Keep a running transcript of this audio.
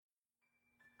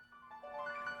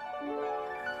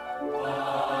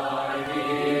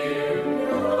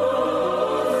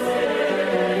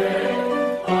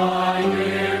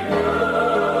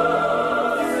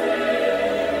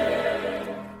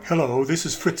Hello, this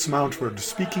is Fritz Mountford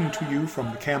speaking to you from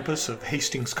the campus of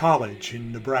Hastings College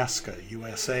in Nebraska,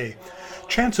 USA.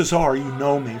 Chances are you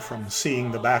know me from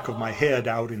seeing the back of my head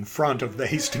out in front of the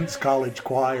Hastings College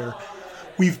choir.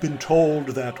 We've been told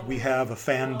that we have a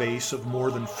fan base of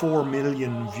more than 4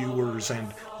 million viewers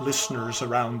and listeners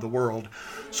around the world,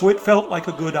 so it felt like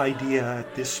a good idea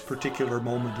at this particular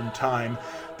moment in time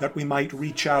that we might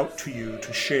reach out to you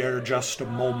to share just a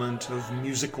moment of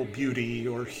musical beauty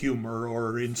or humor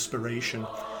or inspiration.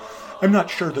 I'm not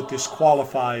sure that this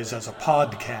qualifies as a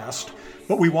podcast,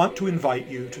 but we want to invite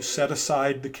you to set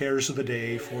aside the cares of the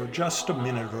day for just a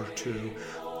minute or two,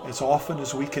 as often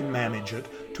as we can manage it,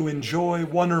 to enjoy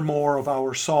one or more of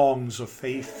our songs of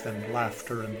faith and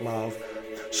laughter and love.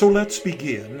 So let's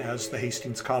begin, as the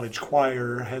Hastings College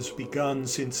Choir has begun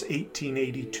since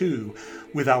 1882,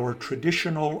 with our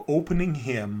traditional opening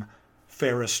hymn,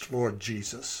 Fairest Lord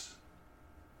Jesus.